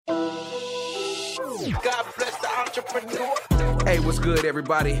God bless the entrepreneur. Hey, what's good,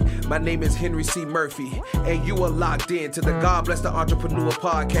 everybody? My name is Henry C. Murphy, and you are locked in to the God Bless the Entrepreneur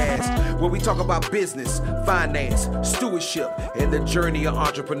podcast, where we talk about business, finance, stewardship, and the journey of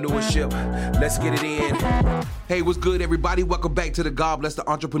entrepreneurship. Let's get it in. Hey, what's good, everybody? Welcome back to the God Bless the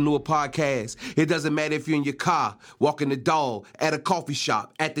Entrepreneur podcast. It doesn't matter if you're in your car, walking the dog, at a coffee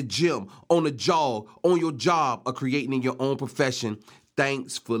shop, at the gym, on a jog, on your job, or creating in your own profession.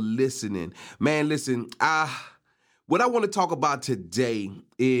 Thanks for listening. Man, listen, what I want to talk about today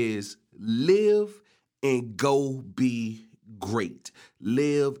is live and go be great.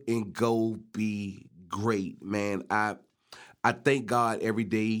 Live and go be great, man. I thank God every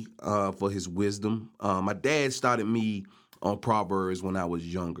day for his wisdom. My dad started me on Proverbs when I was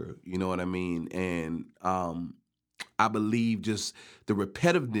younger, you know what I mean? And I believe just the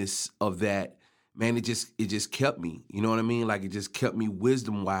repetitiveness of that, man, it just kept me, you know what I mean? Like, it just kept me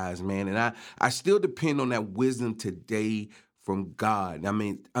wisdom-wise, man. And I still depend on that wisdom today from God. I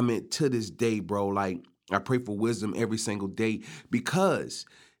mean, to this day, bro, like, I pray for wisdom every single day because,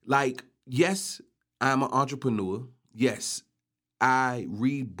 like, yes, I'm an entrepreneur. Yes, I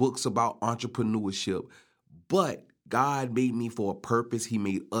read books about entrepreneurship, but God made me for a purpose. He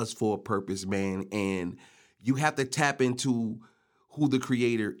made us for a purpose, man. And you have to tap into who the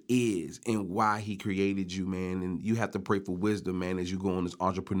creator is and why he created you, man. And you have to pray for wisdom, man, as you go on this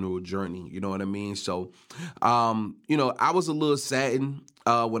entrepreneurial journey. You know what I mean? So, I was a little saddened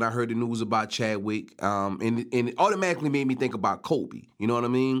when I heard the news about Chadwick. And it automatically made me think about Kobe. You know what I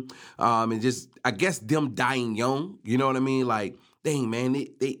mean? And just, I guess, them dying young. You know what I mean? Like, dang, man,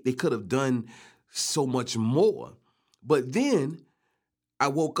 they could have done so much more. But then I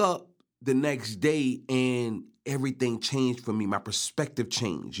woke up the next day and everything changed for me. My perspective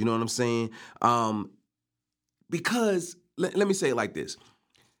changed. You know what I'm saying? Because let me say it like this.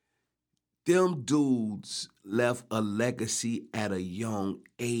 Them dudes left a legacy at a young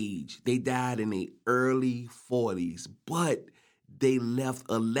age. They died in the early 40s, but they left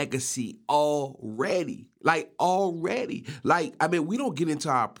a legacy already. Like, I mean, we don't get into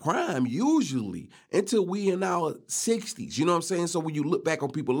our prime usually until we in our 60s. You know what I'm saying? So when you look back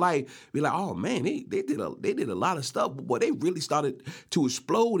on people's life, be like, oh man, they did a lot of stuff, but boy, they really started to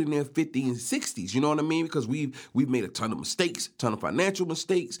explode in their 50s and 60s. You know what I mean? Because we've made a ton of mistakes, ton of financial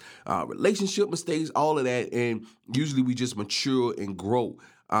mistakes, relationship mistakes, all of that, and usually we just mature and grow.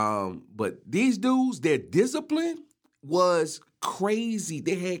 But these dudes, their discipline was crazy.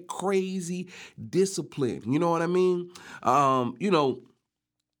 They had crazy discipline. You know what I mean?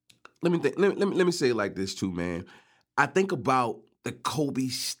 Let me say it like this too, man. I think about the Kobe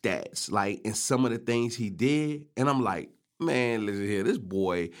stats, like, and some of the things he did, and I'm like, man, listen here, this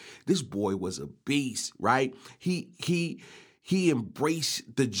boy was a beast, right? He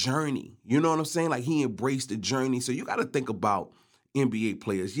embraced the journey. You know what I'm saying? Like, he embraced the journey. So you got to think about NBA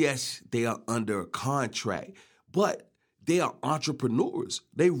players. Yes, they are under a contract, but they are entrepreneurs.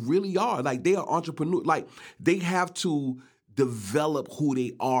 They really are. Like, they are entrepreneurs. Like, they have to develop who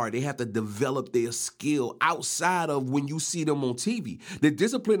they are. They have to develop their skill outside of when you see them on TV. The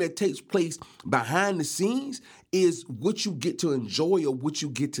discipline that takes place behind the scenes is what you get to enjoy or what you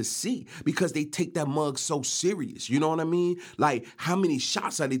get to see, because they take that mug so serious. You know what I mean? Like, how many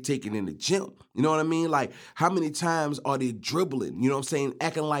shots are they taking in the gym? You know what I mean? Like, how many times are they dribbling? You know what I'm saying?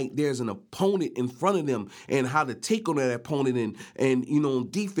 Acting like there's an opponent in front of them, and how to take on that opponent, and on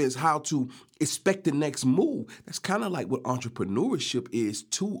defense, how to expect the next move. That's kind of like what entrepreneurship is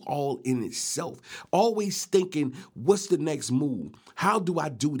too, all in itself. Always thinking, what's the next move? How do I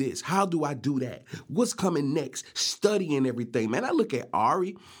do this? How do I do that? What's coming next? Studying everything. Man, I look at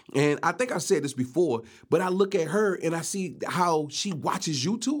Ari, and I think I said this before, but I look at her and I see how she watches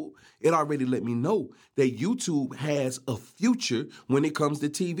YouTube. It already let me know that YouTube has a future when it comes to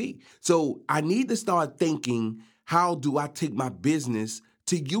TV. So I need to start thinking, how do I take my business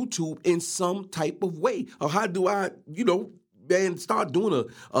to YouTube in some type of way? Or how do I, start doing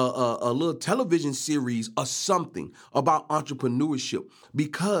a little television series or something about entrepreneurship,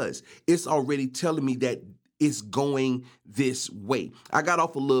 because it's already telling me that it's going this way. I got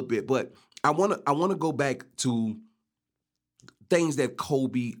off a little bit, but I want to go back to things that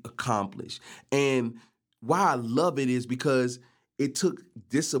Kobe accomplished. And why I love it is because it took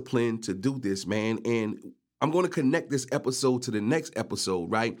discipline to do this, man. And I'm going to connect this episode to the next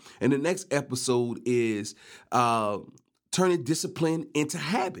episode, right? And the next episode is turning discipline into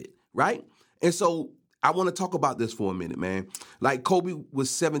habit, right? And so I want to talk about this for a minute, man. Like, Kobe was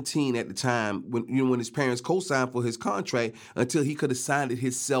 17 at the time when his parents co-signed for his contract until he could have signed it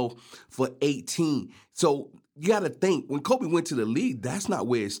himself for 18. So you got to think, when Kobe went to the league, that's not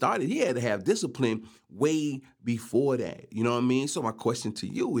where it started. He had to have discipline way before that. You know what I mean? So my question to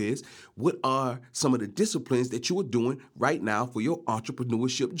you is, what are some of the disciplines that you are doing right now for your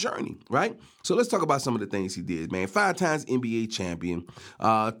entrepreneurship journey, right? So let's talk about some of the things he did, man. 5 times NBA champion,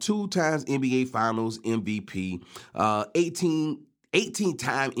 2 times NBA Finals MVP,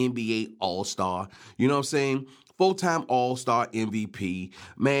 18-time NBA All-Star. You know what I'm saying? 4-time All-Star MVP,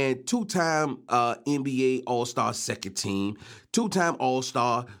 man, 2-time NBA All-Star second team, 2-time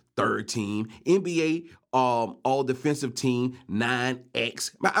All-Star third team, NBA All-Defensive Team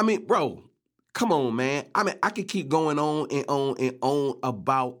 9X. I mean, bro, come on, man. I mean, I could keep going on and on and on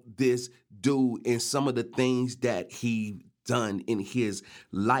about this dude and some of the things that he done in his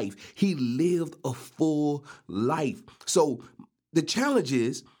life. He lived a full life. So the challenge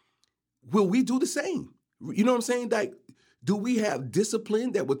is, will we do the same? You know what I'm saying? Like, do we have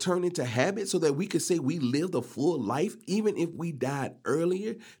discipline that will turn into habit so that we could say we lived a full life even if we died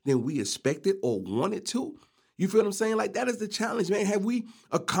earlier than we expected or wanted to? You feel what I'm saying? Like, that is the challenge, man. Have we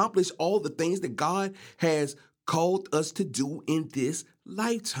accomplished all the things that God has called us to do in this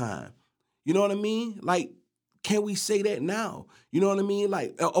lifetime? You know what I mean? Like, can we say that now? You know what I mean?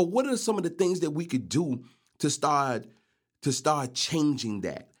 Like, or what are some of the things that we could do to start changing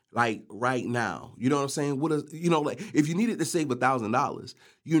that? Like right now, you know what I'm saying? Like if you needed to save $1,000,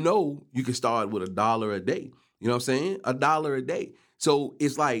 you can start with $1 a day. You know what I'm saying? $1 a day. So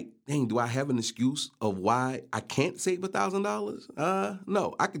it's like, dang, do I have an excuse of why I can't save $1,000?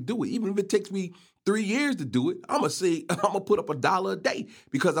 No, I could do it. Even if it takes me 3 years to do it, I'm gonna put up $1 a day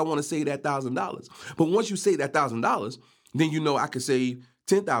because I want to save that $1,000. But once you save that $1,000, then I can save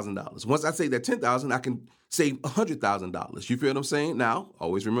 $10,000. Once I save that $10,000, I can save $100,000. You feel what I'm saying? Now,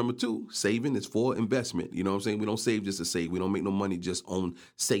 always remember too, saving is for investment. You know what I'm saying? We don't save just to save. We don't make no money just on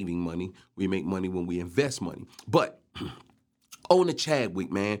saving money. We make money when we invest money. But on the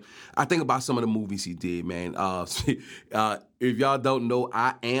Chadwick, man, I think about some of the movies he did, man. If y'all don't know,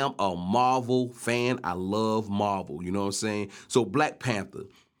 I am a Marvel fan. I love Marvel. You know what I'm saying? So Black Panther,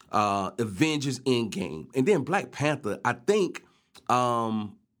 Avengers Endgame, and then Black Panther, I think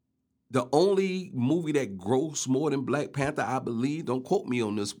the only movie that grossed more than Black Panther, I believe, don't quote me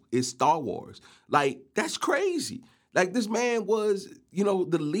on this, is Star Wars. Like, that's crazy. Like, this man was,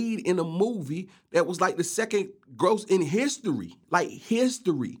 the lead in a movie that was like the second gross in history. Like,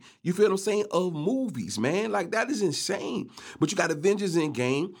 history. You feel what I'm saying? Of movies, man. Like, that is insane. But you got Avengers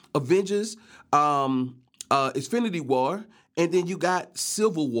Endgame, Avengers, Infinity War, and then you got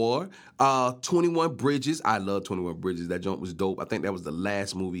Civil War, 21 Bridges. I love 21 Bridges. That joint was dope. I think that was the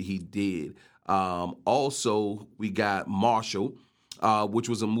last movie he did. Also, we got Marshall, which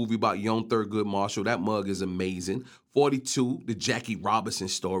was a movie about young Thurgood Marshall. That mug is amazing. 42, the Jackie Robinson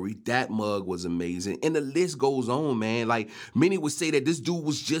story. That mug was amazing. And the list goes on, man. Like, many would say that this dude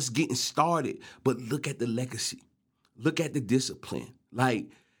was just getting started. But look at the legacy. Look at the discipline. Like,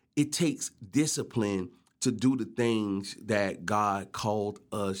 it takes discipline to do the things that God called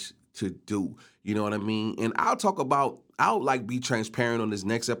us to do. You know what I mean? And I'll be transparent on this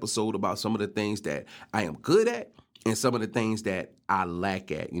next episode about some of the things that I am good at and some of the things that I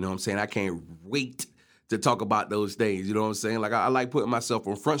lack at. You know what I'm saying? I can't wait to talk about those things. You know what I'm saying? Like, I like putting myself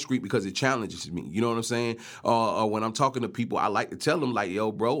on Front Street because it challenges me. You know what I'm saying? Or when I'm talking to people, I like to tell them, like,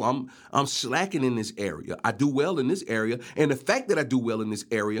 yo, bro, I'm slacking in this area. I do well in this area. And the fact that I do well in this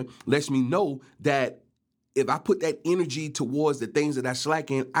area lets me know that if I put that energy towards the things that I slack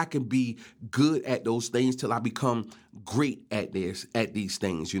in, I can be good at those things till I become great at these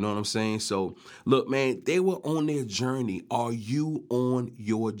things. You know what I'm saying? So, look, man, they were on their journey. Are you on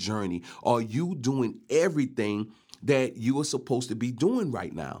your journey? Are you doing everything that you are supposed to be doing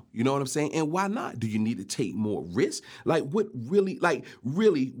right now? You know what I'm saying? And why not? Do you need to take more risks? Like, what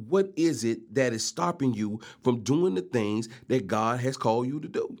is it that is stopping you from doing the things that God has called you to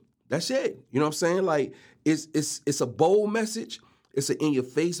do? That's it. You know what I'm saying? Like, it's a bold message. It's an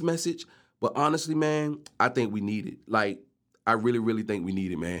in-your-face message. But honestly, man, I think we need it. Like, I really, really think we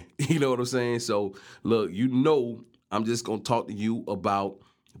need it, man. You know what I'm saying? So, look, I'm just going to talk to you about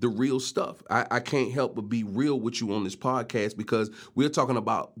the real stuff. I can't help but be real with you on this podcast because we're talking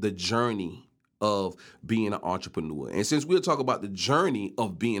about the journey of being an entrepreneur. And since we'll talk about the journey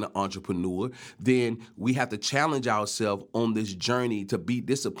of being an entrepreneur, then we have to challenge ourselves on this journey to be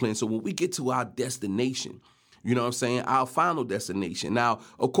disciplined. So when we get to our destination, you know what I'm saying, our final destination. Now,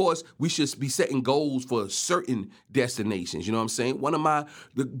 of course, we should be setting goals for certain destinations. You know what I'm saying? One of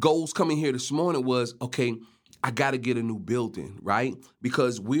the goals coming here this morning was, okay, I got to get a new building, right?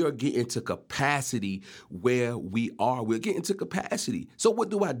 Because we are getting to capacity where we are. We're getting to capacity. So what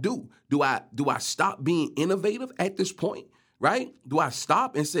do? Do I stop being innovative at this point, right? Do I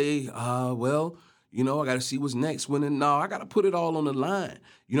stop and say, well, I got to see what's next. No, I got to put it all on the line.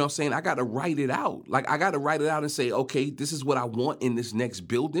 You know what I'm saying? I got to write it out. Like, I got to write it out and say, okay, this is what I want in this next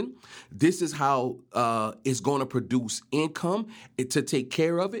building. This is how it's going to produce income to take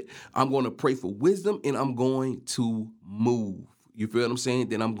care of it. I'm going to pray for wisdom, and I'm going to move. You feel what I'm saying?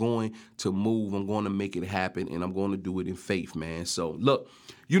 Then I'm going to move. I'm going to make it happen, and I'm going to do it in faith, man. So, look,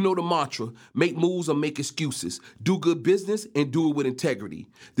 you know the mantra, make moves or make excuses. Do good business and do it with integrity.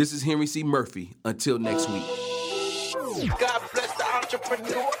 This is Henry C. Murphy. Until next week. God bless the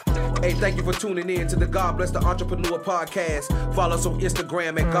entrepreneur. Hey, thank you for tuning in to the God Bless the Entrepreneur podcast. Follow us on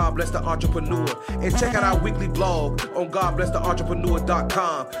Instagram at God Bless the Entrepreneur. And check out our weekly blog on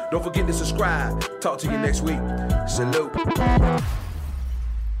GodBlessTheEntrepreneur.com. Don't forget to subscribe. Talk to you next week. Salute.